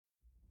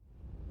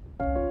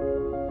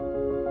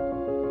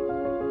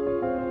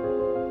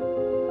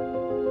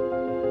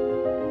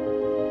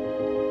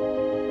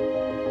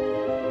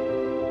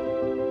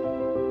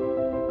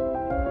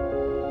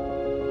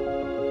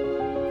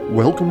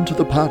Welcome to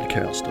the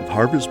podcast of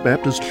Harvest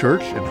Baptist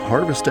Church in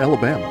Harvest,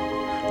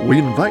 Alabama. We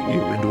invite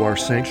you into our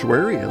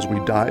sanctuary as we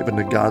dive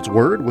into God's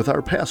Word with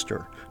our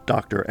pastor,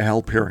 Dr.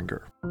 Al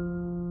Peringer.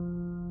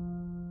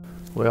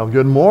 Well,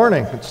 good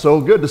morning. It's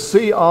so good to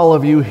see all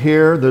of you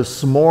here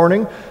this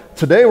morning.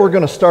 Today we're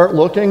going to start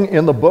looking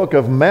in the book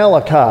of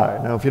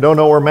Malachi. Now, if you don't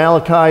know where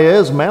Malachi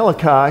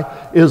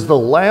is the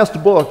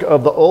last book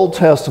of the Old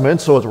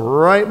Testament, so it's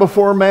right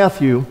before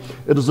Matthew.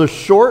 It is a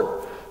short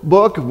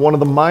book of one of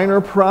the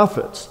minor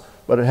prophets,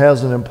 but it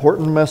has an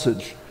important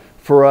message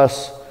for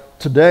us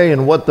today.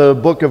 And what the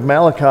book of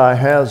Malachi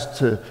has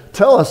to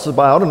tell us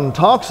about and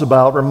talks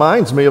about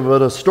reminds me of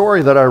a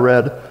story that I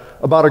read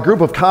about a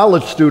group of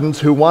college students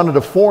who wanted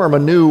to form a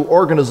new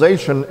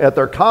organization at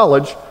their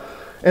college.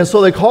 And so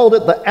they called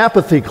it the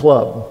Apathy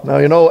Club. Now,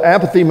 you know,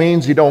 apathy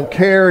means you don't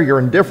care, you're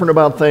indifferent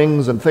about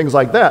things and things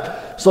like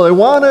that. So they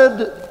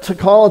wanted to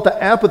call it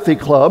the Apathy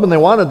Club, and they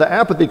wanted the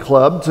Apathy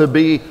Club to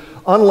be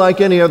unlike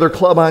any other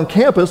club on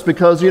campus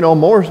because, you know,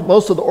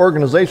 most of the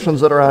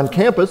organizations that are on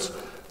campus,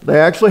 they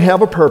actually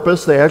have a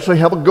purpose, they actually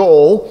have a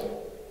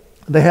goal,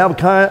 they have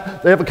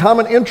a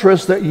common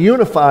interest that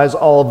unifies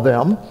all of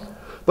them.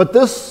 But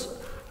this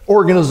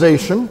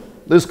organization,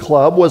 this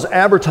club, was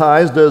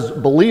advertised as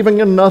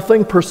believing in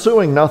nothing,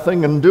 pursuing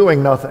nothing, and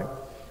doing nothing.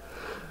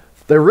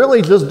 They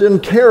really just didn't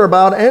care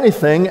about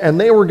anything, and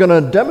they were going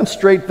to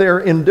demonstrate their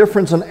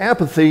indifference and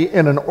apathy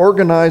in an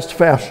organized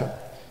fashion.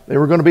 They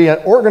were going to be an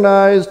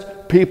organized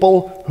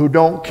people who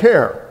don't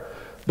care.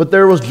 But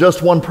there was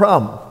just one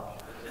problem.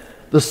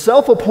 The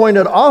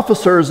self-appointed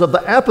officers of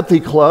the Apathy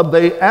Club,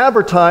 they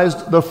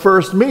advertised the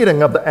first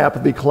meeting of the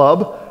Apathy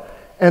Club,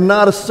 and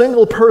not a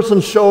single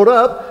person showed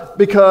up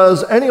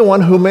because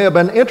anyone who may have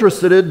been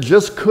interested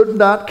just could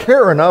not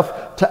care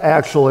enough to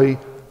actually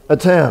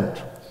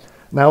attend.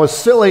 Now, as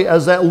silly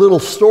as that little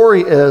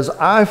story is,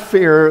 I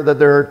fear that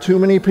there are too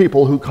many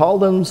people who call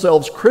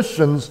themselves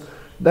Christians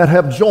that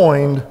have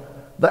joined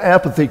the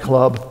Apathy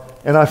Club,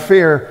 and I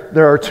fear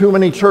there are too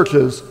many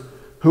churches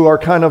who are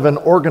kind of an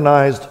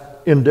organized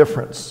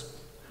indifference.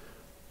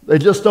 They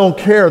just don't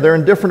care. They're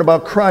indifferent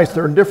about Christ.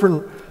 They're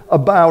indifferent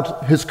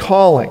about His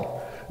calling.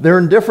 They're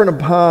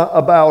indifferent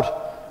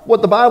about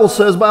what the Bible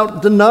says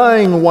about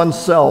denying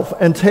oneself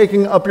and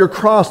taking up your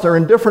cross. They're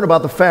indifferent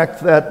about the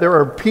fact that there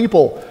are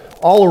people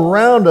all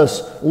around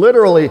us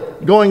literally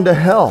going to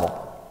hell.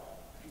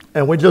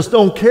 And we just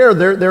don't care.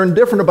 They're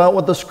indifferent about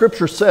what the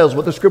Scripture says,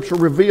 what the Scripture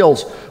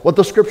reveals, what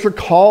the Scripture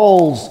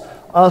calls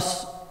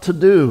us to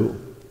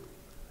do.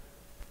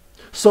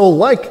 So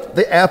like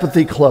the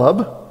Apathy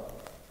Club,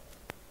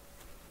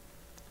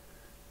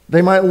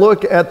 they might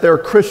look at their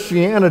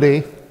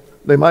Christianity,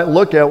 they might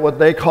look at what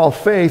they call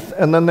faith,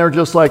 and then they're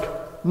just like,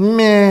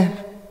 meh,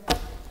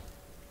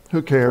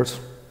 who cares?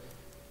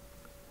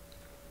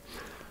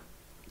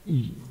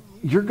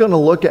 You're going to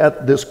look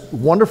at this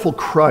wonderful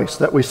Christ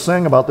that we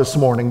sang about this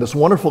morning, this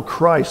wonderful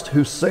Christ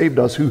who saved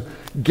us, who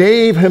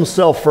gave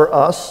Himself for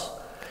us,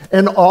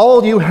 and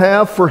all you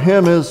have for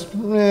Him is,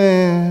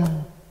 eh.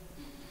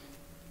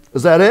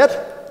 Is that it?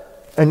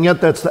 And yet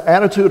that's the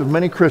attitude of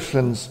many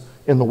Christians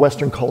in the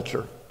Western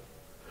culture.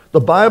 The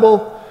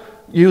Bible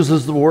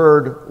uses the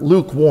word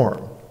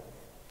lukewarm.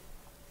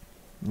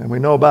 And we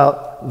know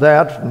about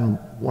that in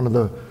one of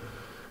the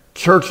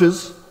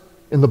churches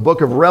in the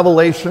book of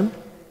Revelation,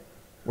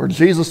 where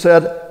Jesus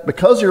said,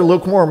 because you're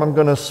lukewarm, I'm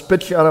going to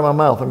spit you out of my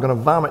mouth. I'm going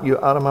to vomit you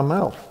out of my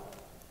mouth.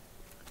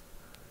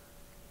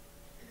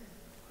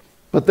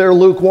 But they're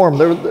lukewarm.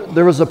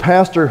 There was a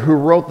pastor who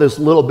wrote this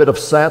little bit of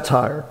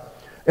satire,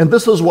 and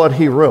this is what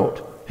he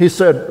wrote. He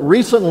said,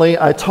 recently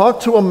I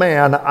talked to a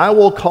man I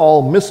will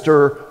call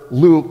Mr.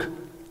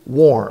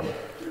 Lukewarm,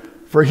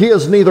 for he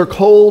is neither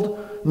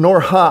cold nor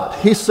hot.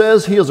 He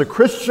says he is a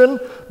Christian,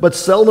 but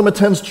seldom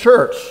attends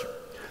church.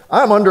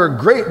 I'm under a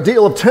great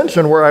deal of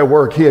tension where I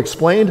work, he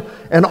explained,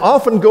 and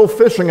often go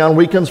fishing on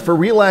weekends for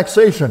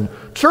relaxation.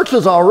 Church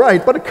is all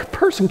right, but a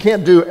person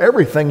can't do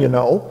everything, you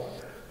know.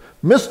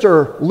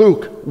 Mr.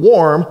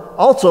 Lukewarm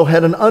also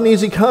had an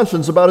uneasy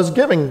conscience about his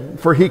giving,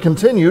 for he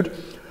continued,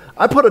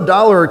 I put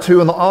 $1 or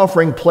 $2 in the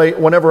offering plate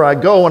whenever I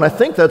go, and I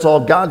think that's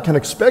all God can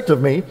expect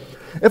of me.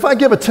 If I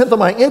give 1/10 of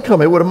my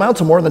income, it would amount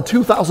to more than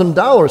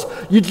 $2,000.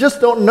 You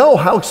just don't know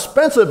how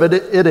expensive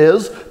it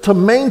is to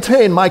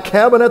maintain my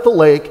cabin at the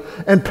lake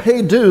and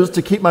pay dues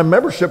to keep my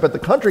membership at the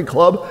country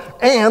club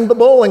and the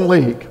bowling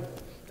league.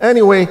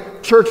 Anyway,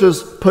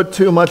 churches put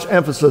too much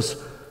emphasis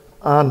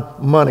on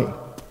money.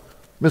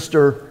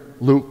 Mr.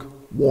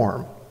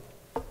 Lukewarm.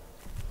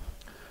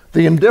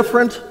 The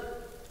indifferent,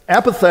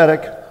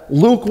 apathetic,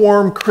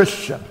 lukewarm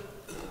Christian,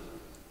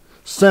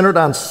 centered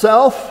on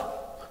self,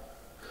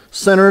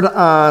 centered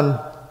on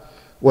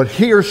what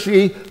he or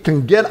she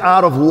can get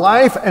out of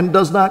life, and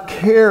does not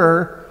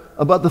care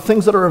about the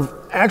things that are of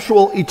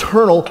actual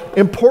eternal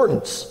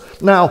importance.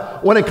 Now,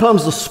 when it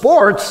comes to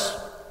sports,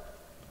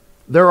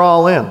 they're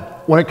all in.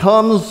 When it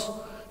comes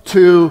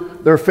to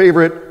their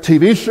favorite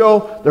TV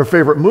show, their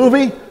favorite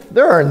movie,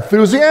 they're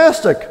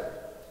enthusiastic.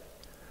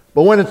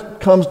 But when it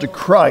comes to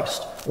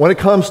Christ, when it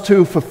comes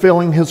to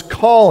fulfilling His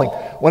calling,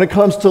 when it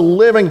comes to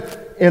living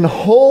in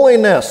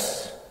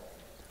holiness.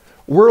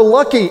 We're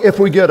lucky if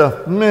we get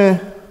a meh.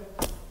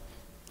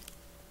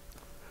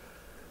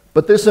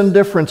 But this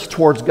indifference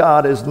towards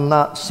God is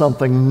not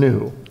something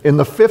new. In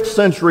the 5th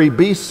century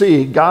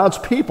BC, God's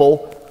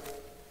people,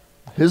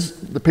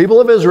 the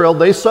people of Israel,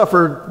 they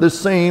suffered the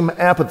same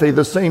apathy,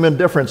 the same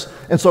indifference.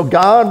 And so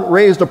God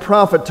raised a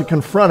prophet to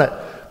confront it,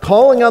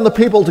 calling on the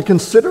people to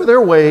consider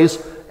their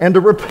ways and to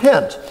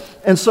repent.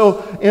 And so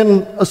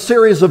in a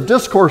series of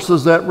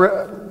discourses that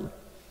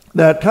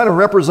kind of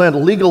represent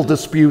legal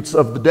disputes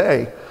of the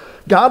day,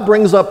 God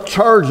brings up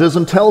charges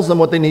and tells them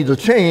what they need to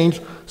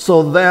change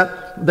so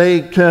that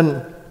they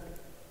can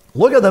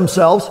look at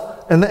themselves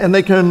and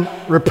they can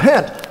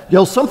repent.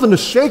 Something to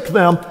shake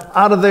them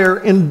out of their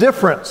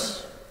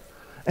indifference.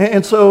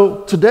 And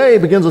so today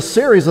begins a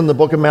series in the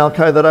book of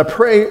Malachi that I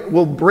pray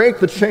will break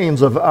the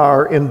chains of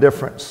our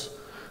indifference.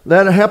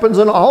 That happens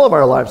in all of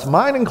our lives,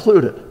 mine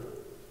included.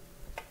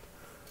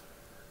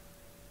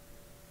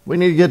 We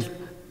need to get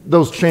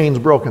those chains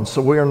broken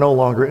so we are no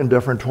longer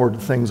indifferent toward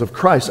the things of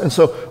Christ. And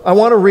so I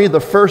want to read the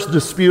first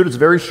dispute. It's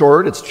very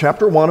short. It's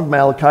chapter 1 of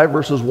Malachi,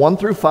 verses 1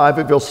 through 5.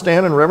 If you'll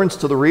stand in reverence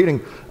to the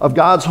reading of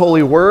God's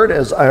holy word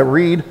as I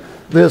read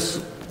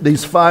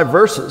these 5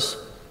 verses.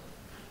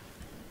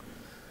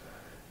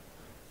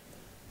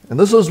 And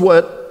this is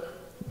what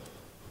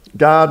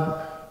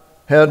God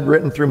had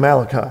written through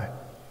Malachi.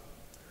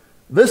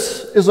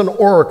 This is an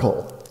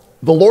oracle,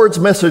 the Lord's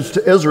message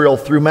to Israel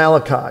through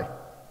Malachi.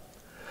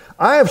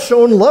 I have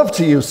shown love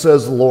to you,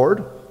 says the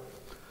Lord.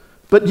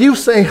 But you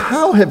say,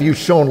 how have you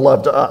shown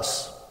love to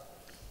us?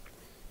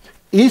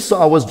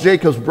 Esau was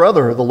Jacob's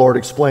brother, the Lord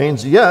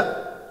explains,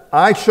 yet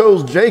I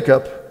chose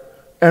Jacob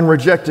and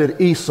rejected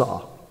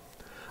Esau.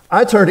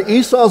 I turned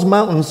Esau's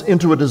mountains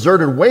into a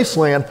deserted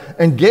wasteland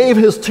and gave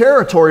his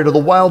territory to the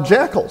wild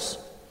jackals.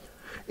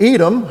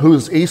 Edom,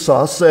 who's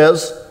Esau,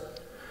 says,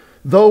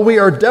 though we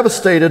are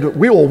devastated,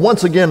 we will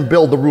once again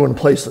build the ruined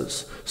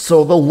places.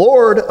 So the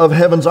Lord of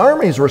heaven's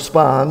armies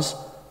responds,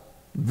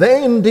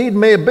 they indeed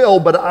may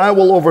build, but I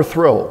will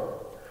overthrow.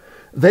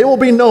 They will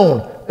be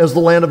known as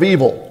the land of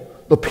evil,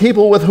 the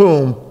people with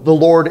whom the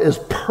Lord is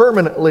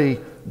permanently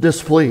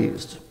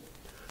displeased.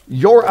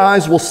 Your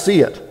eyes will see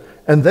it,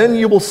 and then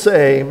you will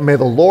say, may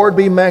the Lord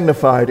be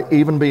magnified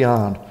even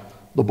beyond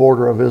the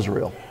border of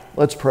Israel.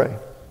 Let's pray.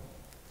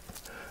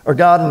 Our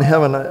God in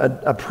heaven,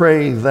 I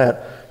pray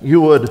that you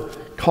would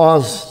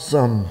cause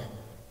some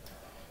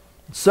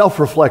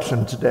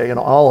self-reflection today in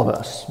all of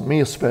us, me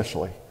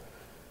especially,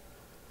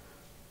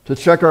 to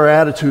check our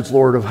attitudes,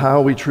 Lord, of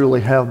how we truly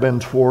have been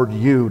toward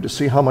you, to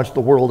see how much the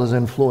world has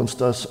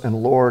influenced us. And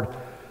Lord,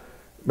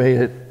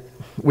 may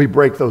we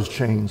break those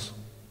chains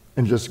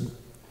and just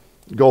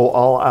go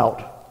all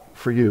out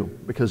for you,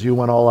 because you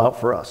went all out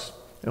for us.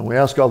 And we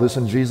ask all this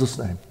in Jesus'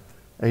 name.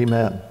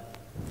 Amen.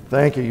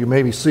 Thank you. You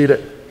may be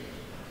seated.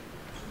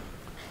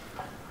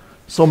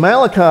 So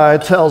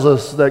Malachi tells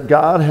us that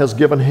God has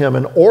given him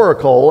an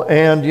oracle,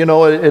 and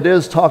it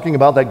is talking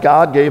about that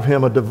God gave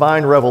him a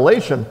divine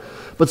revelation,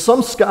 but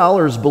some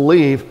scholars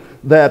believe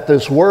that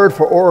this word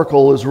for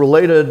oracle is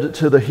related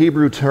to the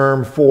Hebrew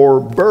term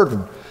for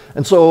burden.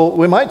 And so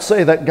we might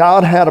say that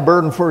God had a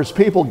burden for his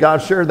people.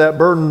 God shared that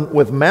burden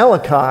with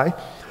Malachi,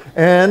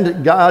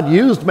 and God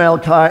used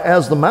Malachi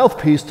as the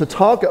mouthpiece to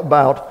talk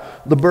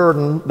about the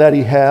burden that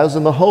he has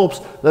in the hopes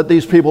that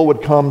these people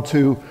would come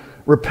to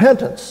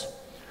repentance.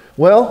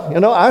 Well,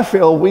 I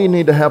feel we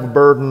need to have a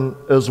burden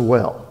as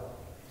well.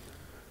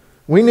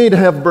 We need to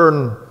have a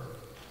burden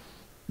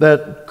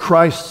that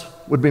Christ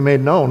would be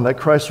made known, that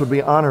Christ would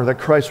be honored, that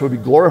Christ would be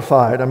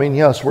glorified. I mean,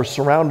 yes, we're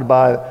surrounded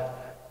by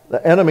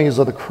the enemies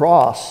of the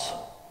cross,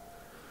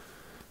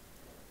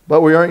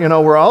 but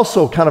we're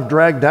also kind of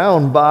dragged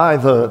down by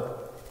the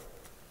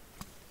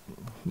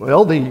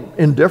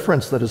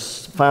indifference that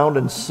is found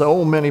in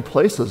so many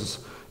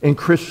places in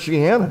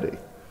Christianity.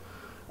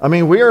 I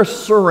mean, we are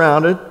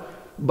surrounded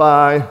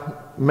by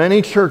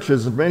many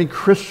churches and many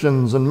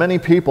Christians and many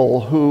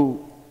people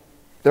who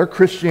their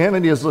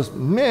Christianity is just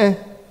meh,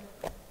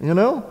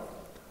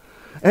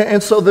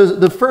 And so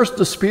the first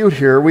dispute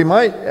here, we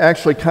might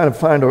actually kind of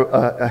find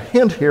a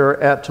hint here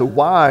as to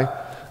why,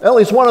 at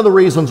least one of the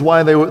reasons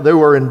why they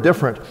were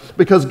indifferent,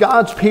 because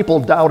God's people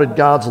doubted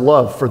God's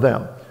love for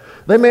them.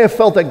 They may have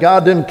felt that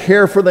God didn't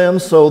care for them,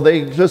 so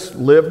they just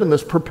lived in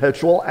this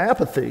perpetual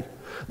apathy.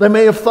 They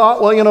may have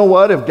thought, well, you know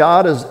what, if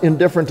God is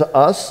indifferent to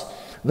us,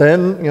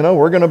 then,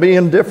 we're going to be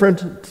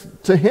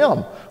indifferent to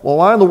him. Well,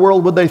 why in the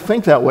world would they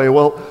think that way?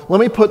 Well, let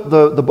me put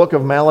the book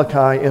of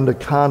Malachi into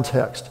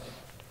context.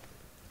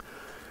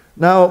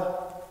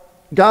 Now,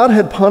 God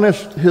had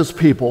punished his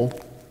people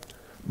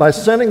by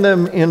sending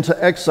them into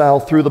exile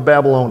through the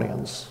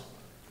Babylonians.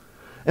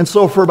 And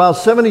so for about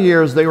 70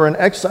 years, they were in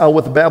exile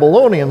with the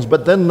Babylonians,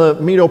 but then the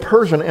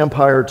Medo-Persian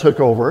Empire took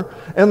over,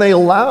 and they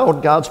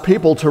allowed God's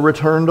people to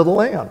return to the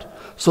land.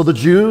 So the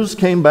Jews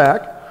came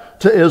back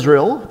to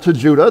Israel, to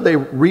Judah. They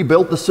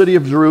rebuilt the city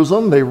of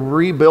Jerusalem. They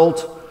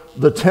rebuilt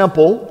the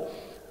temple,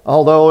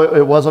 although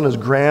it wasn't as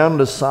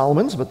grand as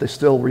Solomon's, but they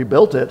still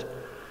rebuilt it.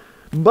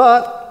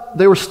 But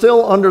they were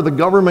still under the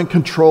government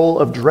control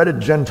of dreaded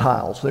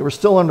Gentiles. They were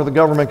still under the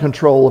government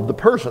control of the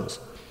Persians.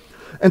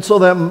 And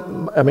so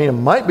it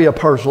might be a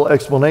partial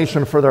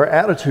explanation for their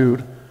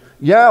attitude.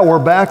 Yeah,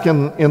 we're back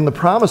in the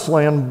promised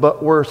land,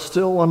 but we're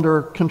still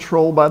under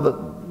control by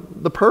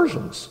the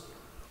Persians.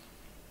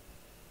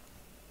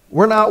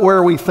 We're not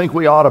where we think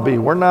we ought to be.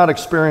 We're not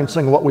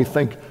experiencing what we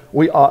think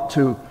we ought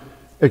to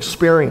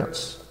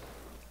experience.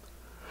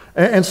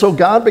 And so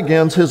God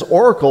begins his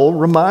oracle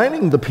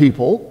reminding the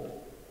people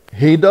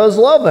he does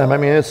love them.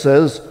 It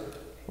says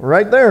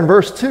right there in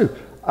verse 2,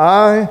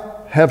 I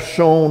have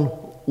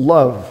shown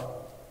love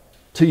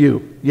to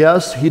you.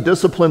 Yes, he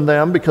disciplined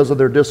them because of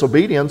their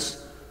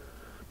disobedience,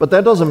 but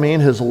that doesn't mean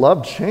his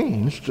love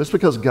changed. Just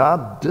because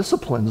God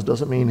disciplines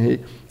doesn't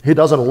mean he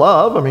doesn't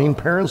love.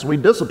 Parents, we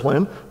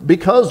discipline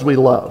because we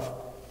love.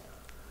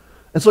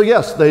 And so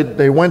yes,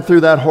 they went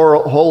through that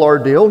whole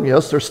ordeal.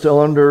 Yes, they're still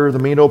under the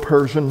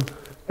Medo-Persian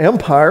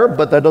Empire,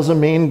 but that doesn't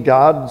mean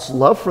God's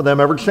love for them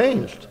ever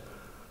changed.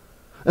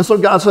 And so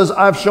God says,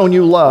 I've shown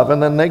you love.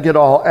 And then they get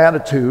all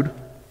attitude.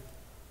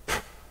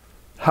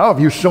 How have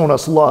you shown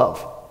us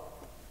love?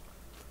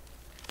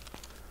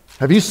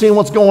 Have you seen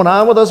what's going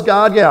on with us,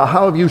 God? Yeah,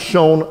 how have you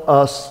shown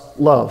us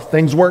love?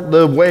 Things weren't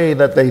the way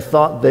that they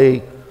thought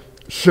they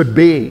should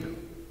be.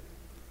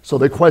 So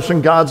they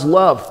question God's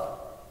love.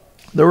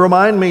 They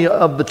remind me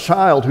of the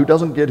child who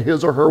doesn't get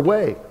his or her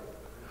way.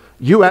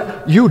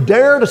 You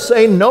dare to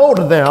say no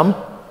to them,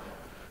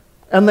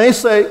 and they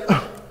say,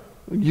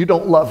 you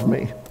don't love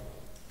me.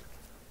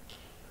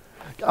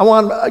 I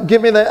want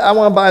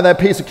to buy that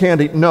piece of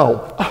candy.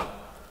 No,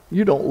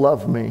 you don't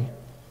love me.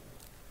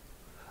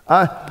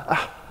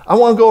 I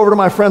want to go over to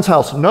my friend's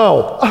house.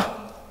 No,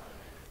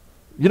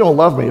 you don't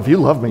love me. If you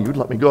love me, you'd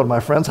let me go to my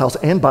friend's house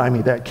and buy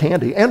me that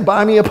candy and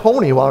buy me a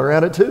pony while we're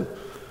at it too.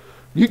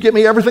 You give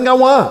me everything I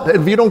want.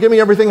 If you don't give me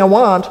everything I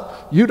want,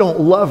 you don't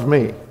love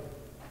me.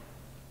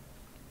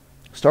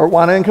 Start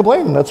whining and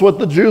complaining. That's what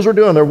the Jews are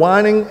doing. They're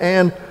whining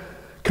and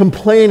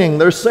complaining.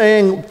 They're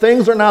saying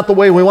things are not the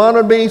way we want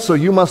them to be, so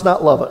you must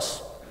not love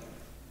us.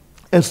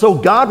 And so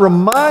God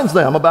reminds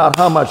them about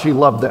how much he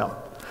loved them,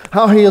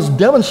 how he has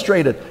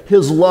demonstrated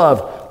his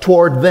love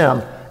toward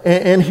them.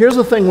 And here's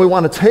the thing we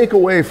want to take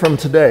away from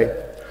today.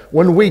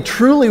 When we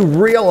truly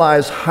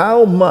realize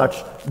how much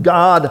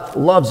God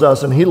loves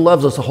us, and he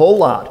loves us a whole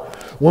lot,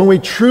 when we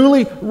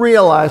truly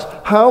realize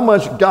how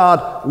much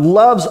God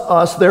loves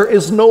us, there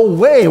is no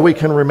way we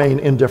can remain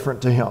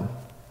indifferent to him.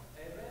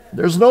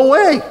 There's no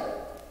way.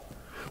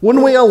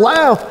 When we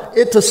allow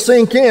it to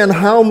sink in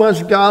how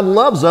much God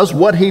loves us,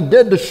 what he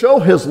did to show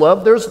his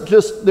love,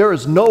 there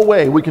is no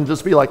way we can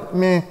just be like,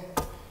 meh,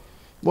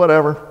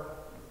 whatever.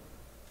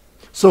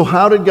 So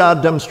how did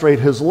God demonstrate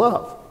his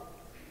love?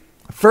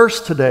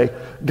 First today,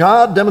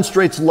 God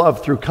demonstrates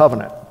love through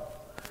covenant.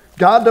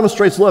 God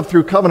demonstrates love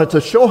through covenant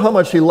to show how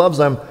much he loves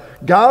them.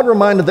 God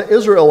reminded the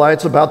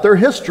Israelites about their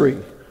history.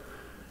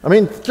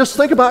 Just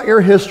think about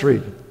your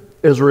history,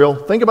 Israel.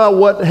 Think about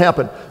what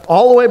happened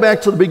all the way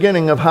back to the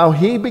beginning of how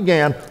he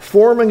began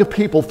forming a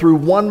people through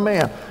one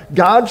man.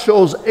 God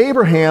chose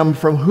Abraham,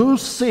 from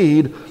whose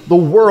seed the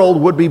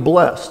world would be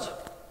blessed.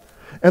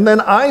 And then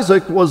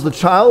Isaac was the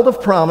child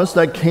of promise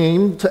that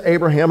came to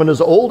Abraham in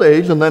his old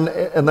age. And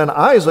then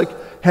Isaac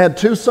had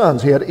two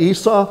sons. He had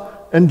Esau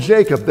and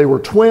Jacob. They were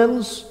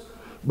twins,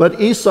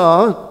 but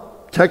Esau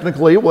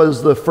technically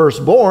was the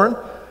firstborn.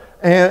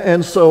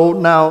 And so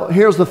now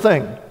here's the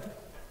thing.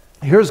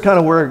 Here's kind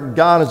of where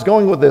God is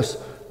going with this.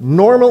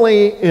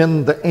 Normally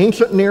in the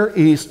ancient Near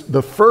East,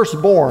 the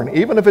firstborn,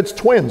 even if it's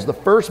twins, the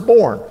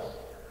firstborn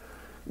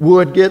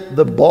would get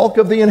the bulk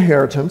of the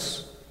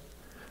inheritance.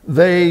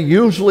 They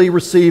usually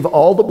receive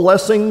all the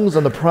blessings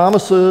and the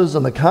promises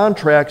and the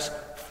contracts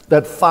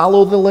that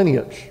follow the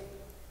lineage.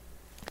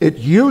 It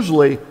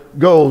usually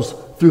goes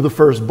through the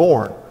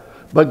firstborn.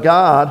 But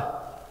God,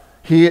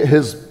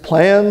 his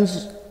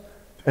plans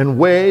and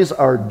ways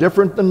are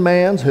different than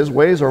man's. His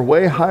ways are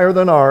way higher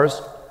than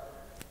ours.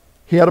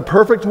 He had a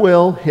perfect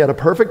will. He had a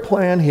perfect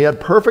plan. He had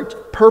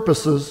perfect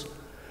purposes.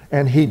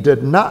 And he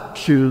did not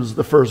choose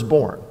the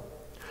firstborn.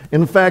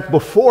 In fact,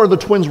 before the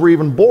twins were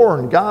even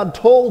born, God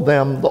told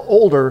them the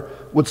older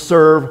would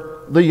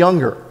serve the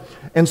younger.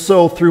 And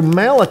so through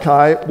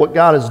Malachi, what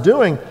God is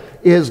doing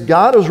is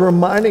God is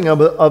reminding them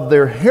of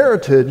their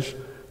heritage,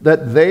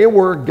 that they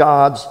were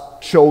God's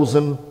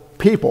chosen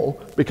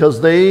people because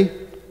they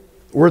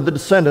were the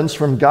descendants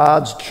from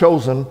God's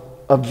chosen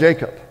of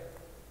Jacob,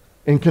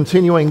 in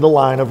continuing the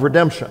line of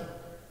redemption.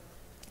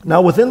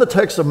 Now, within the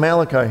text of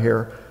Malachi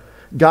here,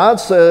 God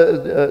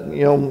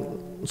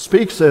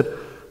speaks it,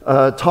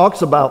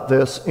 talks about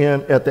this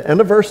at the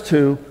end of verse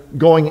 2,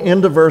 going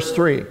into verse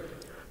 3.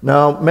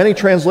 Now, many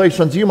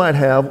translations you might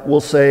have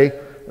will say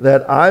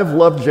that I've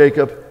loved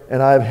Jacob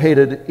and I've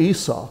hated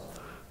Esau.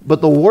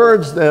 But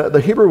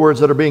the Hebrew words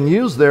that are being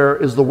used there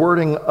is the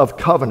wording of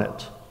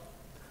covenant.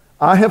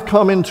 I have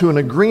come into an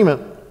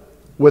agreement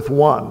with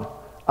one.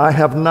 I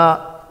have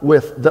not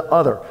with the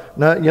other.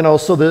 Now,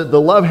 so the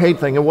love-hate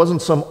thing, it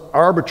wasn't some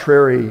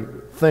arbitrary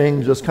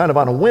thing just kind of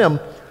on a whim.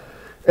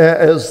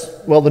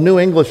 As well, the New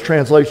English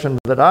translation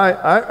that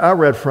I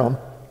read from,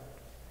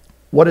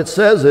 what it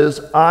says is,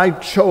 I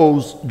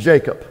chose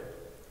Jacob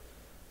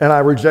and I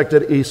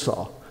rejected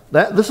Esau.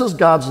 This is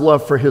God's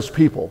love for his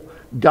people.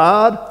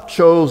 God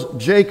chose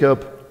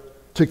Jacob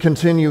to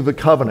continue the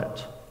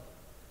covenant.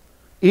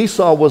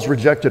 Esau was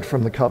rejected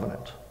from the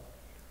covenant.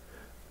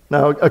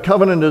 Now, a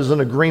covenant is an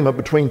agreement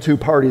between two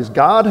parties.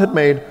 God had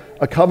made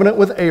a covenant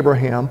with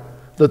Abraham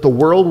that the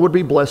world would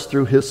be blessed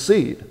through his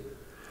seed.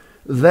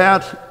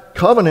 That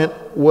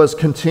covenant was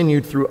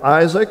continued through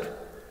Isaac,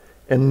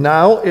 and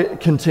now it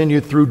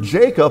continued through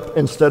Jacob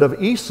instead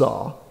of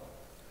Esau.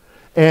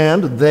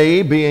 And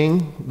they,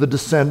 being the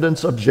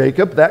descendants of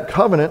Jacob, that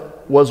covenant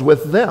was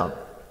with them.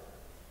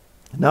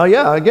 Now,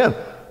 yeah, again,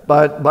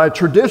 by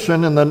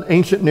tradition in the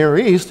ancient Near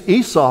East,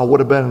 Esau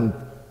would have been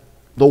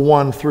the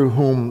one through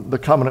whom the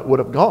covenant would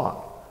have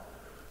gone.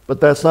 But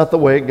that's not the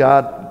way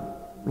God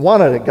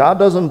wanted it. God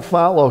doesn't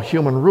follow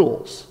human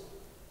rules.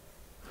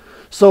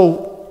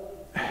 So,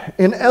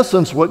 in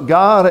essence, what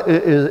God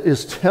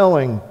is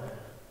telling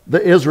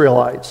the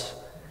Israelites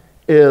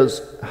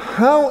is,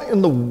 how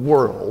in the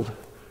world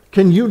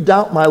can you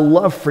doubt my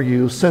love for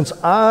you since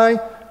I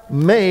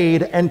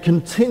made and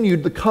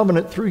continued the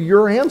covenant through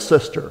your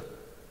ancestor?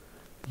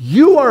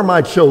 You are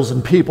my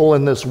chosen people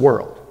in this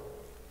world.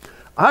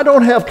 I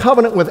don't have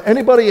covenant with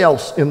anybody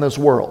else in this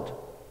world,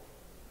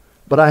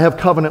 but I have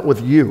covenant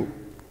with you.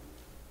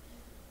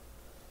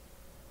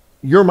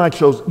 You're my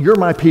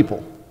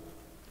people.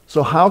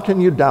 So how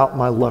can you doubt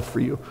my love for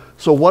you?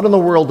 So what in the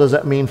world does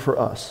that mean for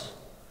us?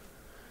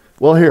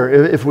 Well, here,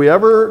 if we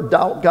ever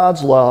doubt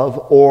God's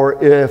love,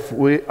 or if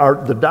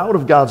the doubt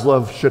of God's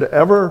love should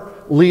ever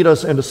lead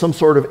us into some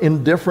sort of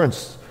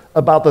indifference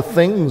about the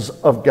things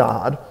of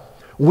God,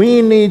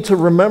 we need to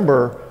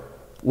remember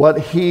what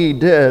he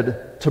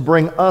did to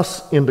bring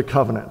us into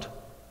covenant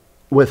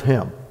with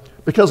him.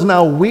 Because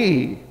now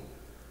we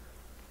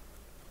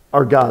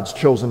are God's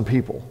chosen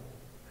people.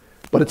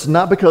 But it's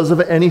not because of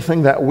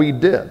anything that we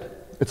did.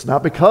 It's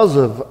not because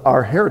of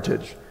our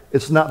heritage.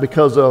 It's not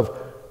because of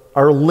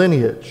our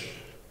lineage.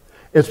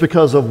 It's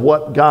because of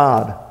what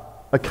God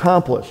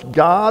accomplished.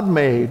 God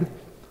made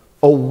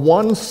a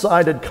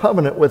one-sided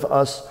covenant with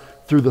us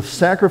through the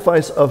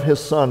sacrifice of his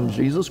Son,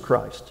 Jesus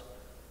Christ.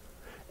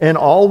 And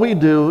all we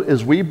do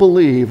is we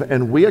believe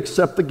and we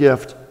accept the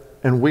gift,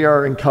 and we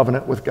are in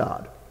covenant with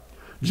God.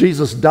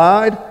 Jesus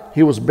died,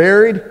 he was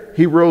buried,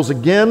 he rose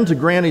again to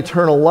grant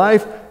eternal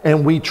life,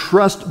 and we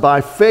trust by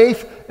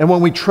faith. And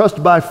when we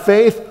trust by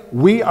faith,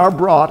 we are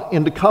brought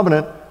into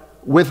covenant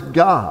with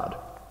God.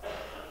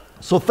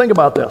 So think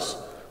about this.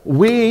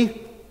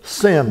 We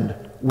sinned.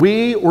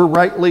 We were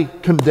rightly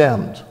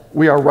condemned.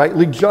 We are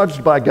rightly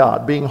judged by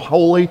God, being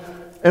holy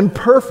and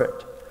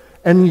perfect.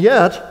 And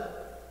yet,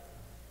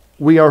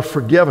 we are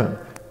forgiven.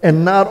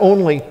 And not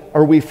only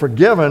are we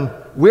forgiven,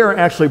 we are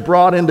actually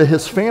brought into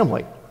his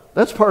family.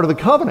 That's part of the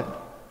covenant.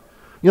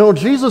 You know,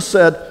 Jesus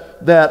said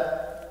that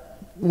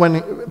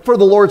for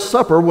the Lord's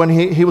Supper, when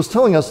he was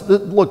telling us,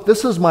 look,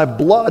 this is my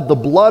blood, the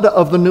blood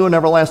of the new and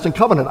everlasting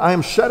covenant. I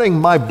am shedding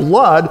my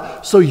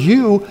blood so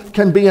you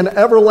can be in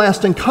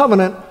everlasting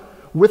covenant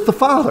with the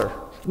Father,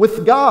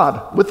 with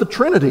God, with the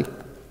Trinity.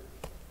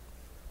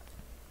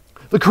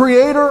 The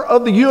Creator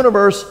of the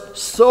universe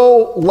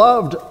so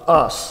loved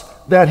us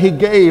that he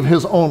gave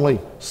his only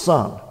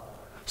Son,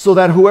 so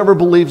that whoever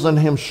believes in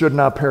him should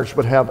not perish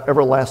but have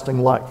everlasting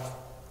life.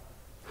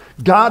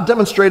 God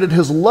demonstrated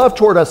his love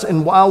toward us,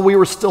 and while we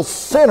were still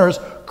sinners,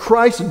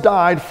 Christ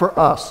died for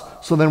us,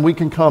 so then we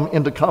can come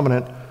into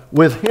covenant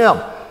with him.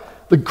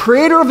 The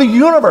Creator of the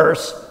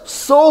universe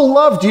so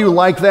loved you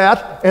like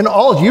that, and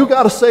all you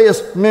got to say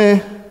is,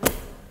 meh.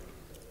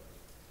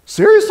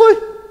 Seriously?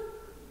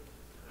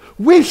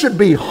 We should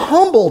be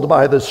humbled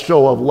by this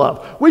show of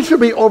love. We should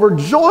be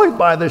overjoyed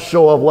by this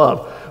show of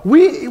love.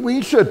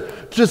 We should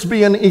just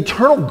be in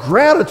eternal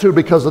gratitude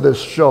because of this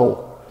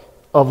show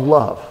of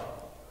love.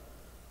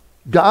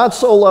 God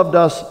so loved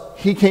us,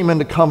 he came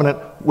into covenant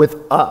with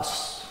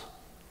us.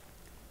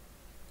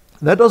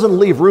 That doesn't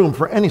leave room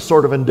for any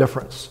sort of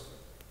indifference.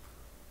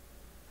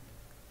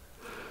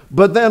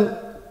 But then,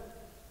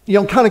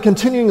 kind of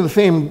continuing the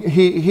theme,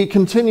 he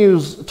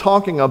continues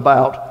talking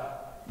about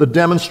the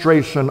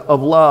demonstration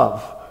of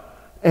love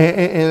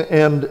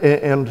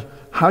and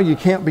how you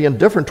can't be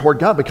indifferent toward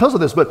God because of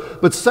this.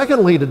 But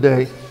secondly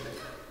today,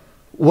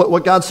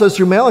 what God says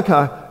through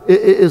Malachi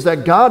is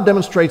that God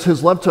demonstrates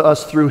his love to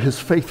us through his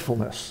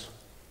faithfulness.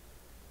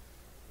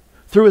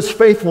 Through his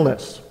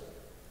faithfulness.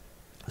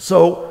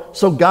 So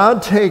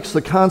God takes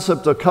the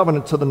concept of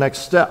covenant to the next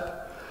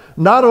step.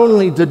 Not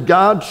only did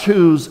God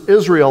choose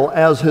Israel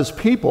as his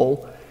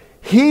people,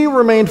 he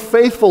remained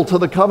faithful to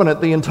the covenant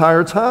the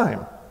entire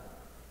time.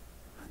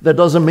 That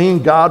doesn't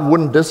mean God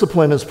wouldn't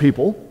discipline his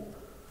people,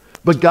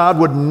 but God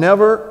would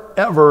never,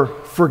 ever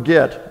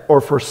forget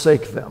or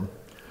forsake them.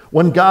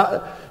 When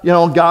God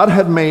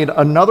had made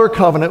another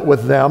covenant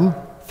with them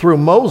through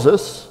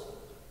Moses,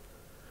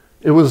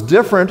 it was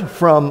different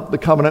from the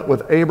covenant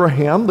with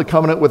Abraham, the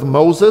covenant with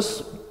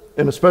Moses,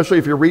 and especially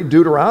if you read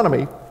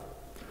Deuteronomy,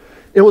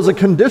 It was a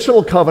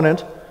conditional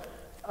covenant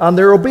on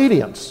their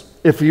obedience.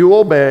 If you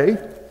obey,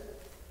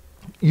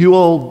 you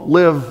will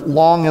live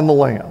long in the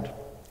land.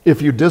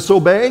 If you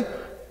disobey,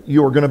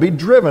 you are going to be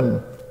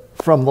driven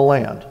from the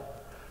land.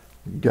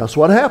 Guess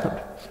what happened?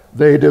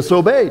 They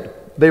disobeyed.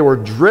 They were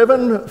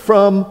driven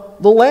from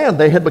the land.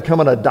 They had become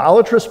an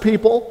idolatrous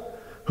people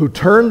who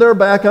turned their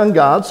back on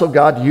God, so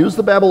God used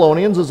the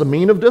Babylonians as a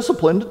means of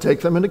discipline to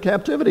take them into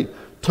captivity,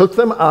 took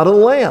them out of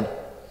the land.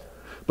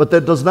 But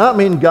that does not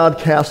mean God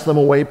cast them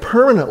away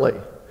permanently,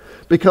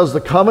 because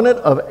the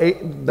covenant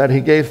that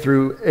he gave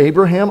through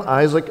Abraham,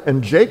 Isaac,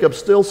 and Jacob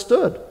still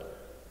stood.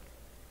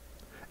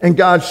 And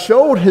God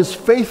showed his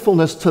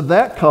faithfulness to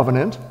that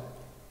covenant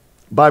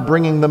by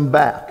bringing them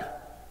back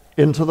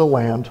into the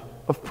land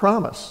of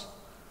promise.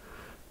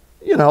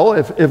 You know,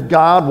 if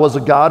God was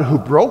a God who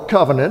broke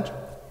covenant,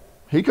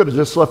 he could have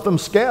just left them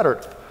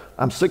scattered.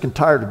 I'm sick and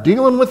tired of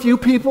dealing with you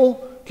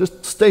people.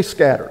 Just stay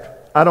scattered.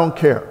 I don't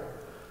care.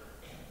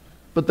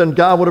 But then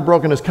God would have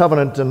broken his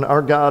covenant, and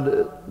our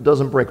God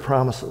doesn't break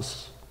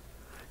promises.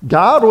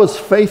 God was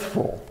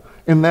faithful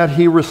in that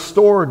he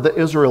restored the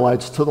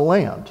Israelites to the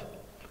land.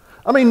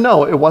 I mean,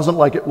 no, it wasn't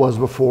like it was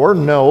before.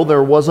 No,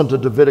 there wasn't a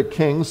Davidic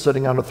king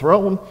sitting on a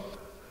throne.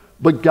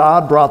 But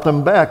God brought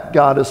them back.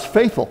 God is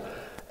faithful.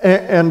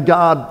 And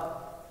God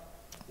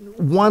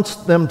wants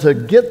them to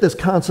get this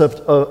concept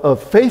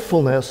of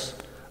faithfulness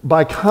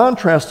by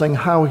contrasting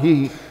how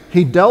he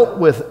dealt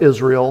with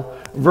Israel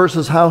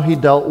versus how he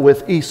dealt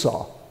with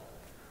Esau.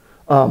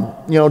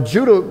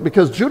 Judah,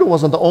 because Judah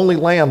wasn't the only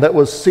land that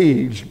was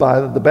sieged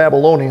by the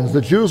Babylonians.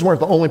 The Jews weren't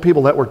the only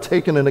people that were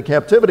taken into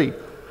captivity.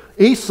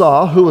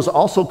 Esau, who was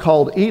also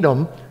called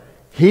Edom,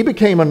 he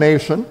became a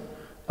nation.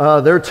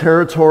 Their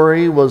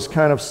territory was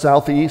kind of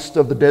southeast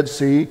of the Dead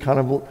Sea, kind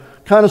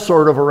of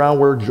sort of around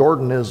where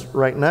Jordan is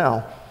right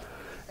now.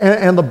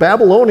 And the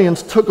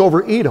Babylonians took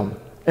over Edom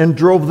and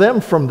drove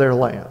them from their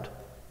land.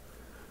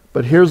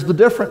 But here's the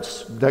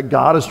difference that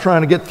God is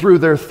trying to get through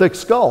their thick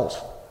skulls.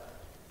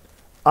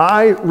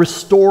 I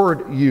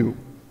restored you.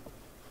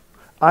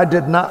 I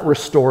did not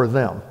restore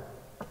them.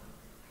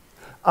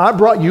 I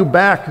brought you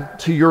back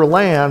to your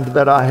land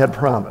that I had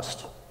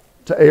promised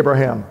to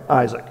Abraham,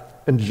 Isaac,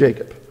 and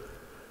Jacob.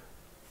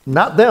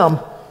 Not them.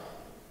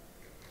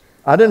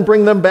 I didn't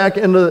bring them back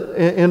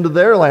into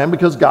their land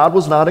because God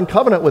was not in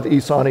covenant with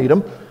Esau and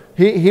Edom.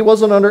 He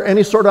wasn't under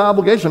any sort of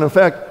obligation. In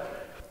fact,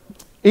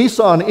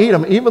 Esau and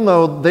Edom, even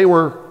though they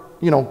were,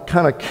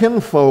 kind of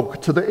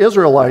kinfolk to the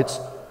Israelites,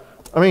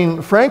 I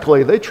mean,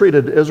 frankly, they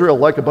treated Israel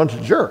like a bunch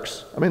of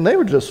jerks. I mean, they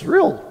were just they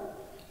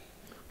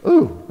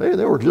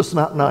were just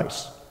not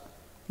nice.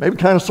 Maybe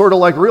kind of sort of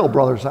like real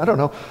brothers. I don't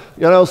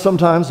know.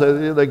 Sometimes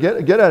they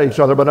get at each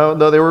other,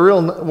 but they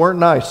weren't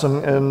nice,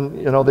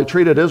 and they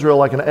treated Israel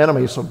like an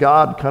enemy. So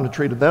God kind of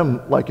treated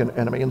them like an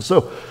enemy. And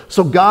so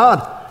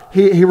God,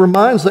 he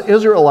reminds the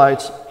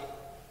Israelites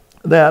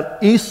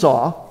that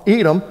Esau,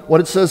 Edom,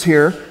 what it says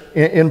here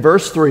in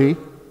verse 3,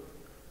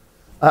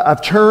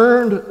 I've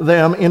turned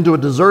them into a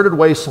deserted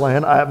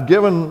wasteland. I have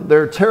given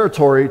their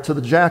territory to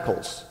the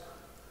jackals.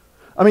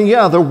 I mean,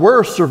 yeah, there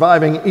were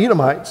surviving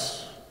Edomites.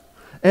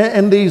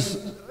 And these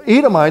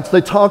Edomites, they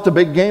talked a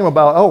big game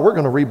about, we're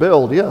going to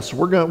rebuild. Yes,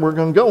 we're going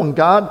to go. And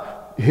God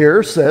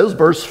here says,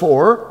 verse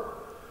 4,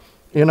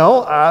 they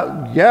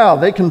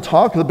can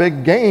talk the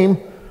big game,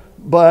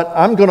 but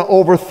I'm going to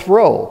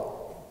overthrow.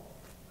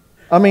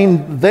 I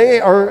mean,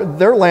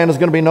 their land is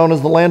going to be known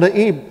as the land of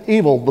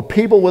evil, the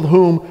people with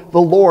whom the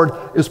Lord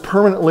is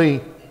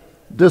permanently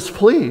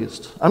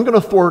displeased. I'm going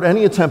to thwart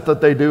any attempt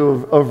that they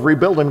do of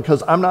rebuilding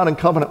because I'm not in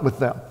covenant with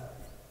them.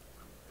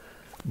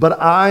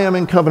 But I am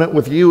in covenant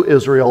with you,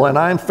 Israel, and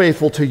I am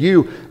faithful to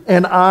you,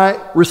 and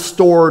I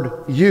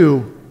restored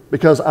you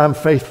because I'm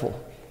faithful.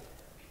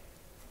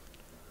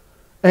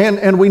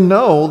 And we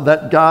know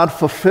that God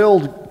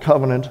fulfilled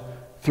covenant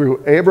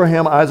through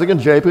Abraham, Isaac, and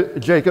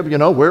Jacob.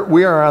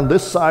 We are on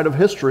this side of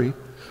history.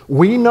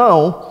 We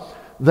know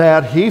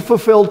that he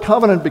fulfilled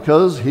covenant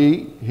because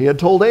he had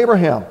told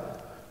Abraham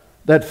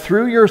that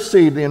through your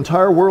seed the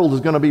entire world is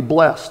going to be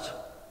blessed.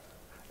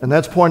 And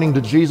that's pointing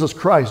to Jesus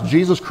Christ.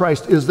 Jesus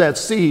Christ is that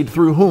seed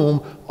through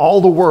whom all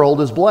the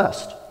world is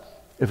blessed,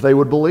 if they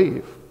would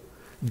believe.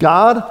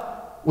 God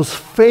was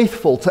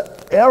faithful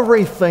to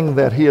everything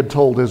that he had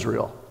told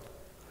Israel.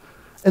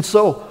 And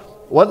so,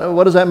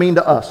 what does that mean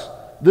to us?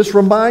 This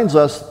reminds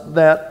us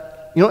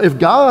that, if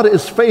God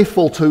is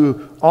faithful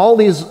to all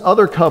these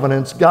other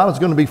covenants, God is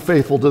going to be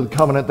faithful to the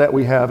covenant that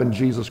we have in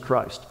Jesus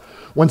Christ.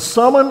 When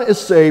someone is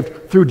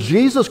saved through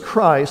Jesus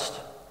Christ,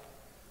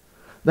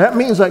 that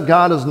means that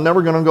God is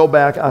never going to go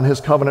back on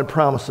his covenant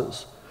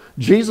promises.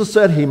 Jesus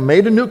said he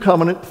made a new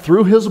covenant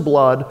through his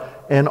blood,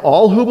 and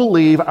all who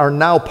believe are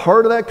now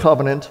part of that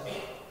covenant,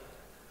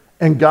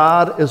 and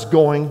God is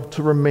going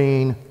to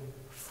remain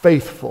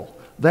faithful.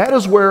 That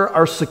is where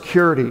our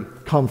security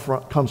comes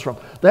from.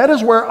 That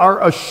is where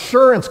our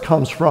assurance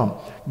comes from.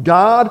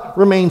 God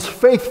remains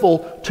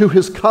faithful to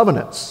his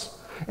covenants,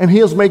 and he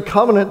has made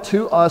covenant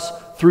to us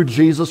through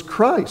Jesus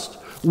Christ.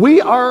 We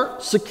are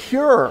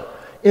secure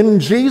in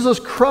Jesus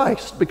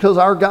Christ, because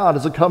our God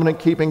is a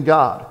covenant-keeping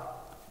God.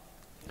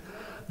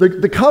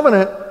 The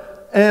covenant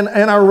and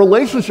our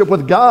relationship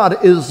with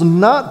God is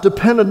not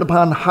dependent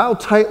upon how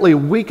tightly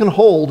we can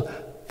hold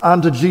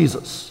onto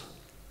Jesus.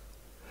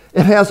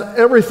 It has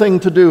everything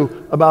to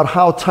do about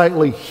how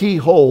tightly he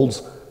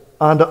holds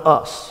onto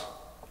us.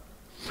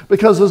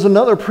 Because as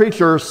another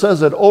preacher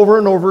says it over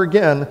and over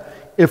again,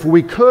 if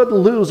we could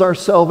lose our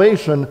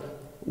salvation,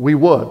 we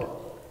would.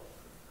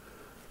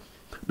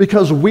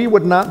 Because we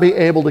would not be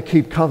able to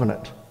keep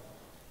covenant.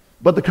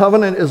 But the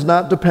covenant is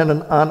not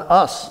dependent on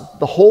us.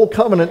 The whole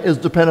covenant is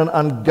dependent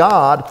on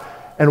God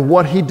and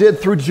what he did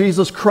through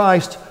Jesus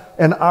Christ,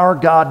 and our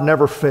God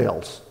never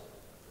fails.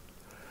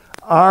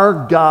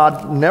 Our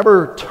God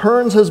never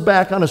turns his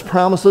back on his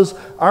promises.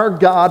 Our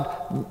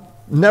God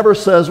never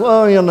says,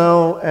 well,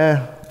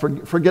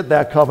 forget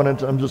that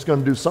covenant, I'm just going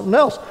to do something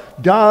else.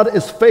 God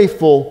is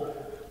faithful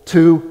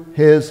to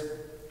his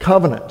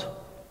covenant.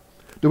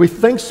 Do we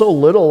think so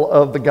little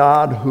of the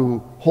God who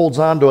holds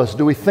on to us?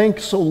 Do we think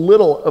so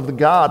little of the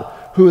God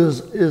who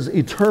is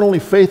eternally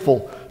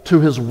faithful to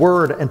his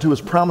word and to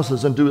his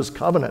promises and to his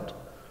covenant?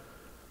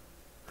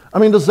 I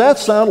mean, does that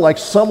sound like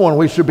someone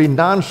we should be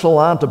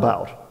nonchalant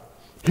about?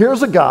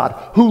 Here's a God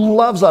who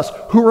loves us,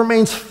 who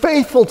remains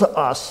faithful to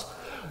us,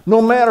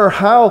 no matter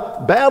how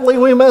badly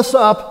we mess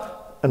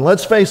up. And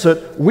let's face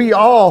it, we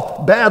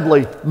all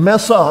badly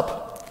mess up.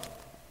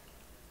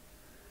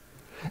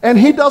 And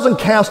he doesn't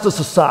cast us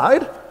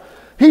aside.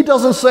 He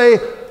doesn't say,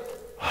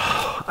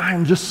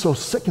 I'm just so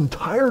sick and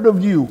tired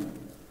of you,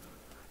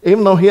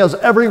 even though he has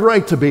every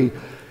right to be.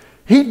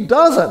 He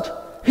doesn't.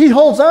 He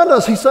holds on to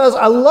us. He says,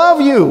 I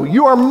love you.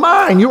 You are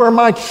mine. You are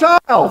my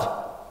child.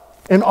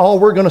 And all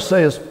we're going to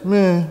say is,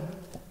 meh.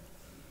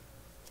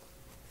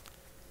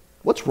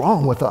 What's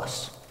wrong with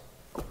us?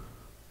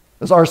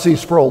 As R.C.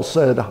 Sproul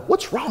said,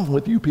 what's wrong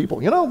with you people?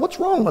 What's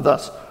wrong with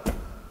us?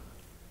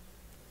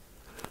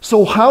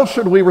 So how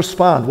should we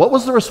respond? What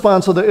was the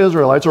response of the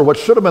Israelites, or what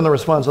should have been the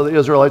response of the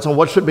Israelites, and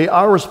what should be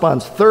our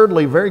response?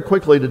 Thirdly, very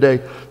quickly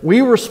today, we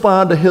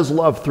respond to his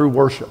love through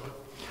worship.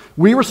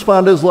 We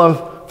respond to his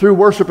love through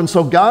worship, and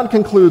so God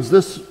concludes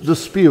this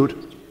dispute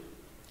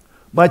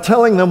by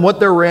telling them what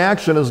their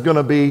reaction is going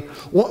to be.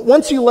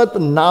 Once you let the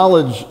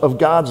knowledge of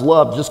God's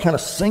love just kind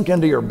of sink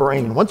into your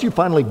brain, once you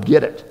finally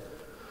get it,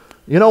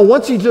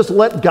 once you just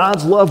let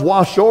God's love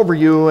wash over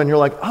you and you're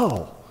like,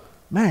 oh,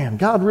 man,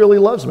 God really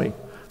loves me.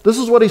 This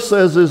is what he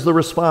says is the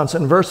response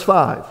in verse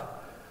 5.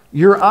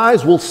 Your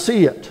eyes will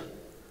see it.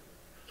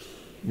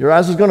 Your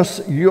eyes are going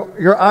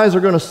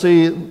to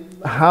see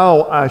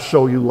how I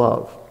show you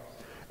love.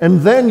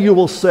 And then you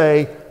will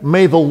say,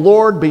 may the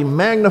Lord be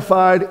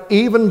magnified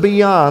even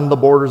beyond the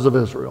borders of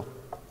Israel.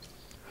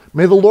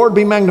 May the Lord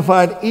be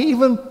magnified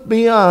even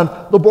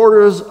beyond the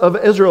borders of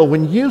Israel.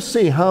 When you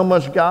see how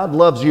much God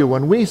loves you,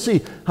 when we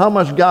see how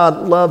much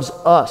God loves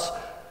us,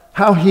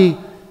 how he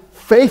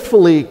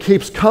faithfully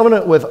keeps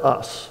covenant with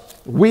us,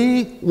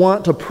 we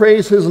want to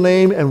praise his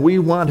name, and we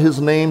want his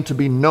name to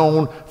be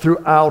known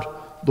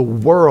throughout the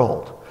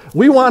world.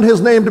 We want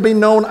his name to be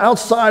known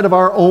outside of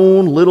our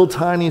own little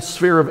tiny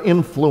sphere of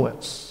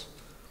influence.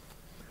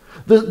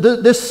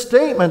 This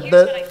statement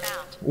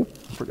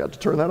forgot to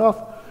turn that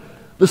off.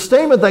 The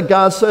statement that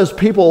God says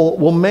people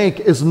will make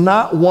is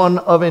not one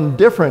of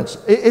indifference.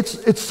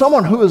 It's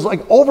someone who is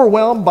like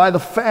overwhelmed by the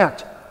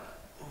fact,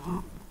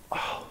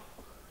 oh,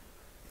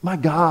 my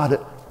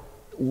God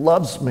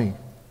loves me.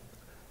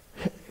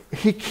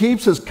 He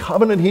keeps his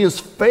covenant. He is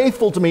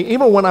faithful to me.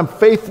 Even when I'm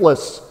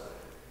faithless,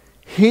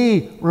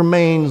 he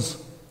remains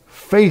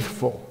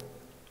faithful.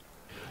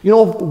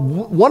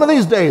 One of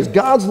these days,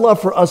 God's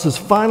love for us is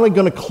finally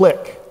going to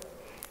click.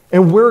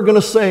 And we're going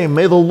to say,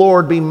 may the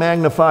Lord be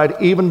magnified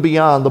even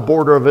beyond the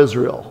border of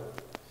Israel.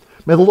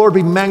 May the Lord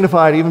be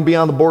magnified even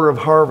beyond the border of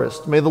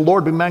Harvest. May the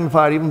Lord be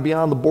magnified even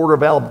beyond the border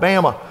of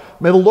Alabama.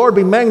 May the Lord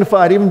be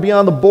magnified even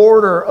beyond the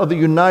border of the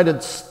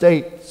United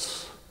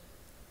States.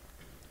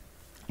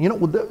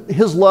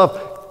 His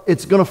love,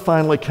 it's going to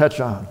finally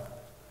catch on.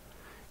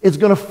 It's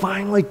going to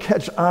finally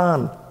catch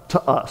on to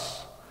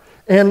us.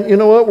 And you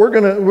know what? We're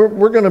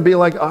going to be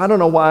like, I don't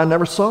know why I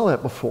never saw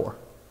that before.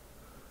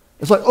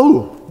 It's like,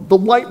 oh, the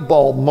light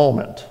bulb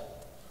moment.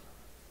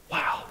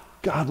 Wow,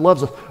 God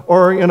loves us.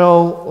 Or,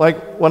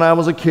 like when I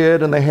was a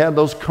kid and they had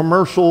those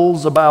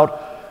commercials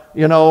about,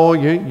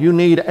 you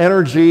need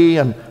energy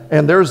and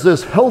there's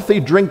this healthy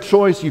drink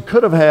choice you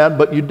could have had,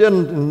 but you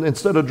didn't. And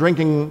instead of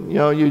drinking,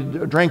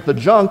 you drank the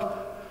junk.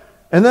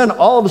 And then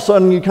all of a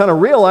sudden you kind of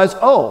realize,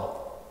 oh,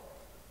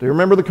 do you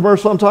remember the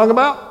commercial I'm talking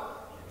about?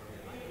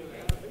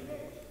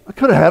 I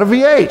could have had a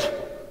V8.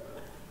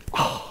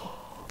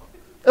 Oh,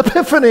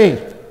 epiphany.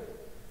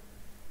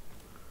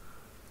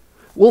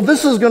 Well,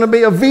 this is going to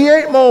be a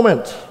V8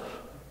 moment.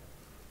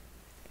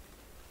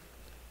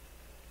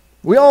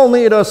 We all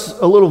need us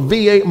a little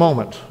V8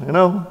 moment,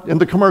 In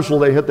the commercial,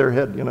 they hit their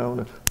head,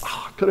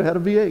 I could have had a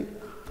V8.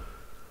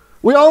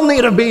 We all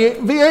need a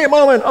V8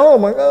 moment. Oh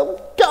my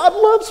God, God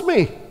loves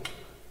me.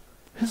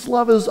 His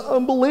love is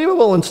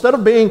unbelievable. Instead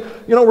of being,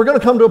 we're going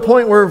to come to a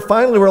point where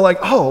finally we're like,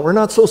 oh, we're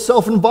not so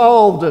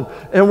self-involved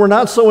and we're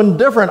not so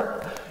indifferent.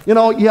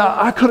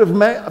 I could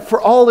have, for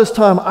all this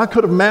time, I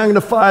could have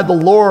magnified the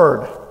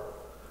Lord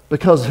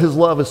because His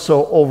love is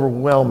so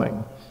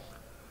overwhelming.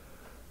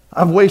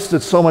 I've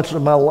wasted so much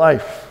of my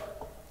life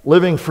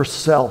living for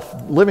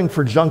self, living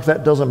for junk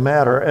that doesn't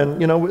matter.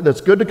 And,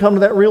 it's good to come to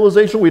that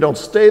realization. We don't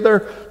stay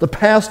there. The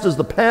past is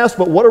the past,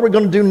 but what are we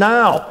going to do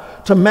now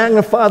to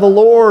magnify the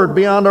Lord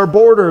beyond our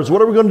borders?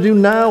 What are we going to do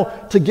now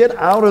to get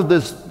out of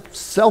this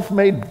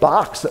self-made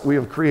box that we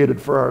have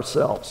created for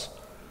ourselves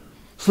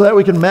so that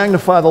we can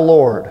magnify the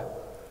Lord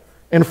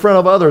in front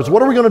of others?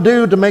 What are we going to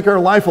do to make our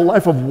life a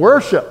life of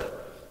worship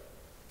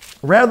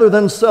rather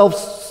than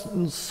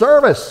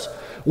self-service?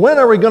 When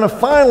are we going to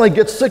finally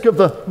get sick of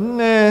the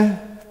nah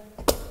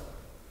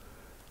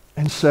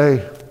and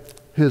say,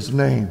 His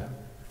name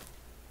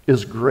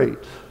is great?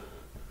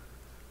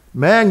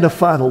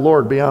 Magnify the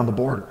Lord beyond the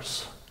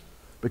borders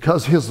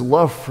because His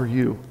love for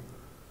you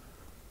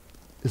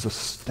is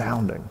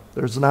astounding.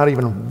 There's not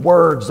even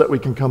words that we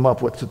can come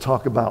up with to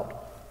talk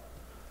about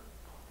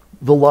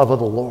the love of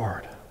the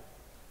Lord.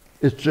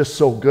 It's just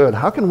so good.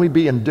 How can we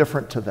be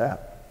indifferent to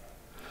that?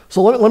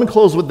 So let me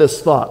close with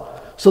this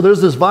thought. So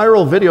there's this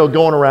viral video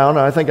going around,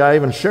 and I think I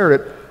even shared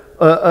it,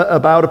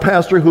 about a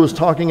pastor who was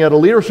talking at a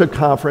leadership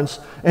conference,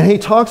 and he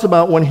talks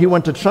about when he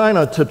went to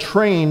China to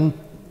train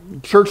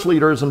church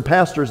leaders and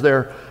pastors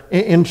there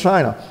in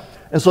China.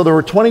 And so there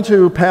were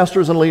 22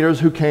 pastors and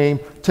leaders who came,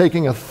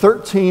 taking a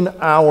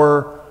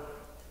 13-hour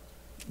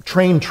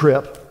train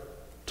trip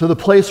to the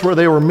place where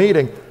they were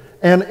meeting.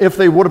 And if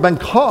they would have been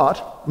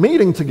caught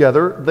meeting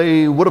together,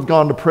 they would have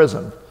gone to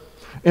prison.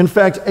 In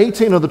fact,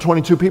 18 of the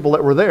 22 people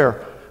that were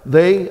there,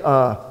 they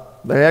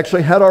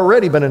actually had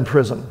already been in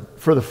prison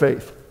for the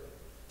faith.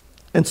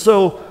 And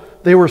so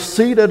they were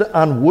seated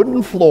on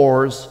wooden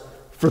floors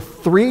for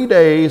 3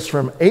 days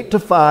from 8 to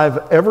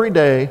 5 every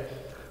day.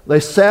 They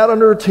sat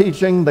under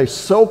teaching. They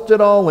soaked it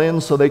all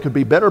in so they could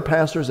be better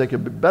pastors. They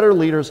could be better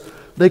leaders.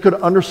 They could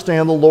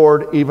understand the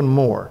Lord even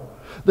more.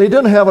 They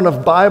didn't have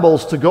enough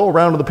Bibles to go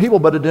around to the people,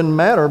 but it didn't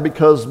matter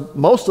because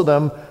most of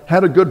them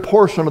had a good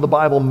portion of the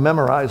Bible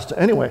memorized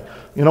anyway.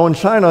 In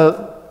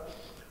China,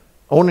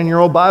 owning your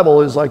own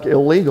Bible is like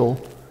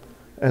illegal,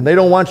 and they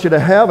don't want you to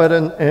have it.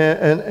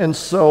 And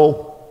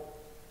so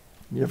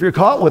if you're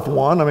caught with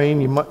one,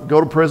 you might go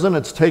to prison.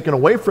 It's taken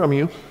away from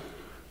you,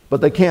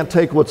 but they can't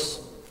take what's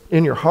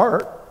in your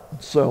heart.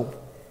 So,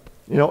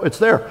 it's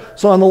there.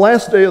 So on the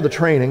last day of the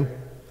training,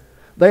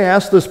 they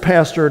asked this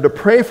pastor to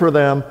pray for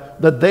them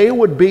that they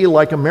would be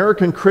like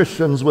American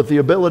Christians with the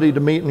ability to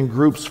meet in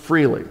groups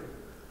freely.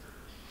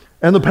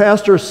 And the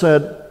pastor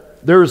said,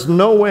 there's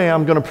no way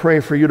I'm going to pray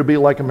for you to be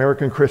like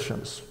American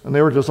Christians. And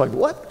they were just like,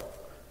 what?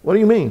 What do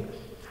you mean?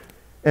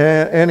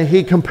 And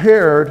he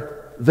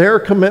compared their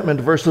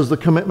commitment versus the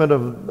commitment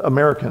of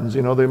Americans,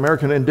 the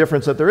American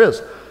indifference that there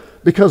is.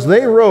 Because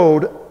they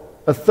rode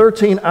a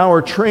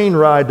 13-hour train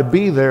ride to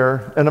be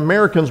there, and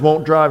Americans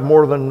won't drive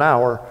more than an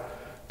hour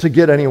to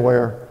get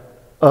anywhere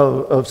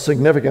of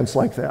significance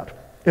like that.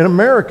 In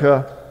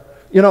America,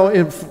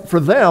 for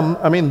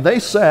them, they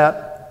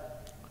sat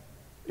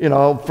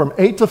from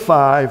 8 to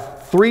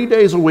 5, 3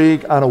 days a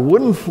week on a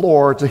wooden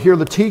floor to hear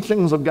the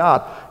teachings of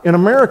God. In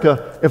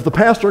America, if the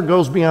pastor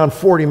goes beyond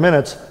 40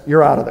 minutes,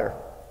 you're out of there.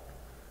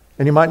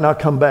 And you might not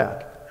come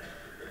back.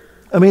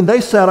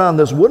 They sat on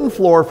this wooden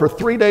floor for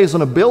 3 days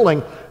in a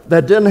building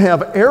that didn't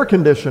have air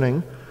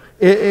conditioning.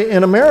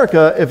 In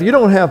America, if you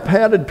don't have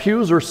padded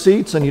pews or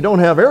seats and you don't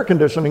have air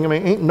conditioning,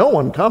 ain't no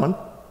one coming.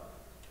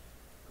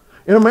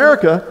 In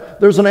America,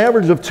 there's an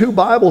average of 2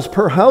 Bibles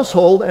per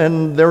household,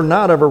 and they're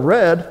not ever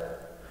read.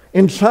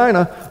 In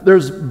China,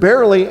 there's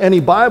barely any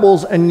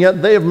Bibles, and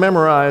yet they have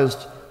memorized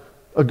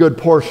a good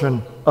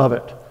portion of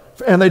it.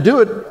 And they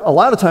do it a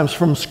lot of times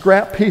from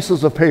scrap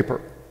pieces of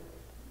paper.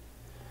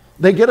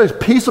 They get a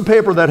piece of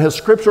paper that has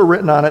scripture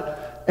written on it,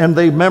 and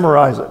they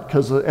memorize it,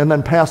 and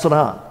then pass it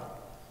on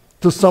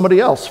to somebody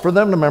else for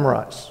them to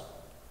memorize.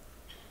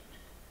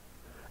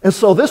 And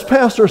so this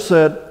pastor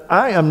said,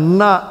 I am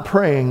not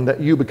praying that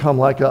you become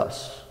like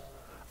us.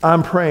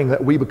 I'm praying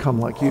that we become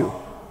like you.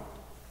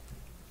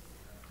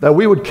 That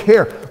we would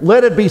care.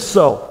 Let it be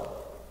so.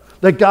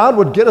 That God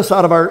would get us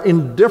out of our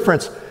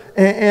indifference.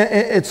 And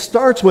it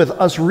starts with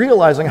us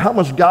realizing how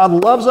much God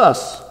loves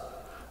us.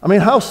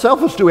 How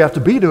selfish do we have to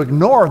be to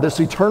ignore this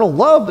eternal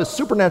love, this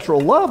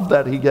supernatural love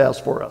that He has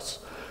for us?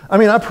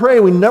 I pray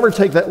we never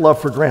take that love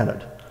for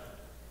granted.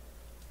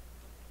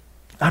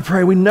 I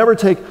pray we never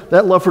take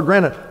that love for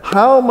granted.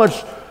 How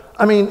much,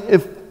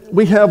 if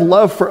we have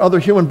love for other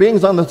human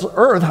beings on this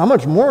earth, how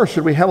much more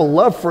should we have a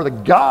love for the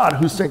God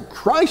who sent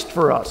Christ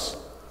for us?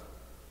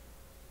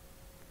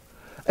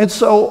 And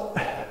so,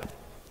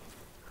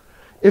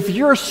 if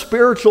your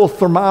spiritual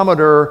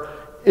thermometer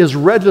is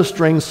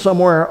registering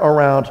somewhere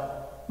around,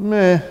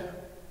 maybe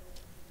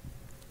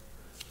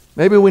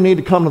we need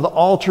to come to the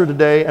altar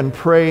today and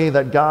pray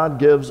that God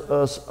gives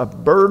us a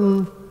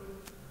burden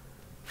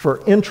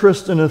for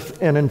interest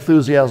and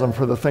enthusiasm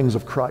for the things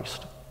of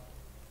Christ.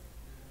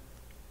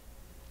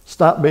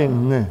 Stop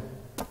being meh.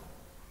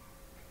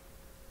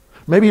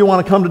 Maybe you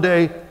want to come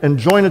today and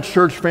join a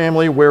church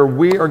family where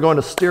we are going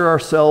to steer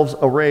ourselves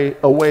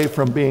away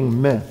from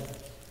being meh.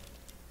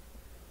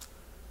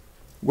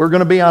 We're going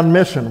to be on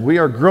mission. We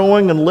are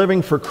growing and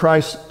living for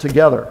Christ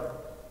together.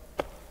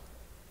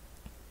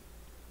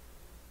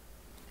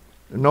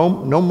 No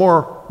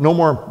more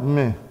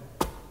meh.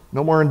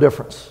 No more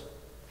indifference.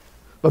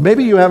 But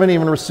maybe you haven't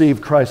even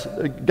received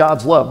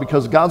God's love,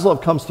 because God's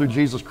love comes through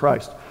Jesus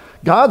Christ.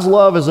 God's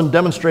love isn't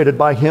demonstrated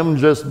by Him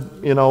just,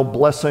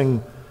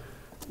 blessing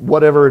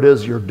whatever it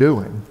is you're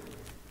doing.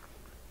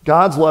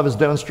 God's love is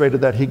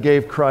demonstrated that He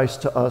gave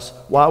Christ to us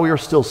while we were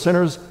still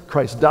sinners.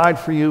 Christ died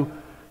for you.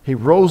 He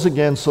rose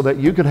again so that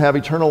you could have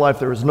eternal life.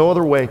 There is no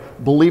other way.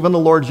 Believe in the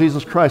Lord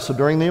Jesus Christ. So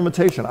during the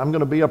invitation, I'm going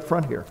to be up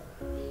front here.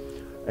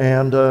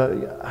 And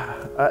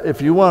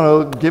if you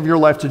want to give your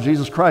life to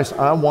Jesus Christ,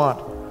 I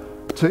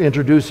want to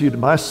introduce you to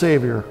my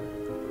Savior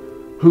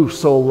who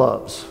so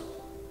loves.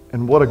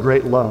 And what a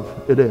great love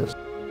it is.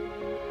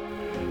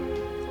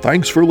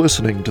 Thanks for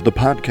listening to the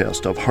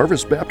podcast of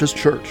Harvest Baptist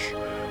Church.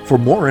 For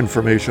more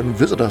information,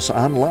 visit us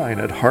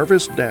online at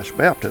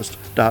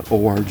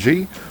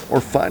harvest-baptist.org or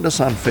find us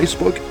on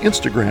Facebook,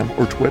 Instagram,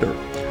 or Twitter.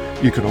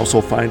 You can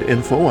also find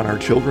info on our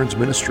children's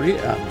ministry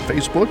on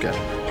Facebook at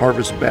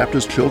Harvest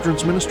Baptist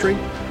Children's Ministry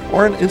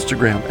or on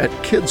Instagram at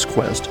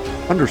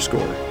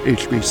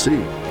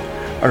kidsquest_HBC.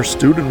 Our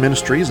student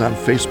ministry is on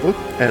Facebook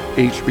at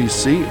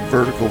HBC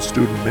Vertical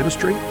Student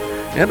Ministry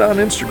and on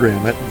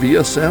Instagram at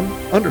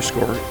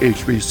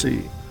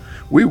VSM_HBC.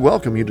 We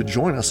welcome you to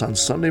join us on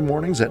Sunday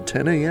mornings at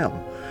 10 a.m.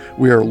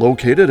 We are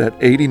located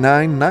at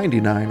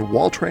 8999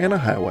 Waltrana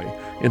Highway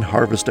in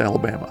Harvest,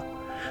 Alabama.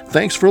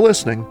 Thanks for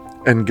listening,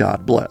 and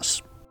God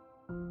bless.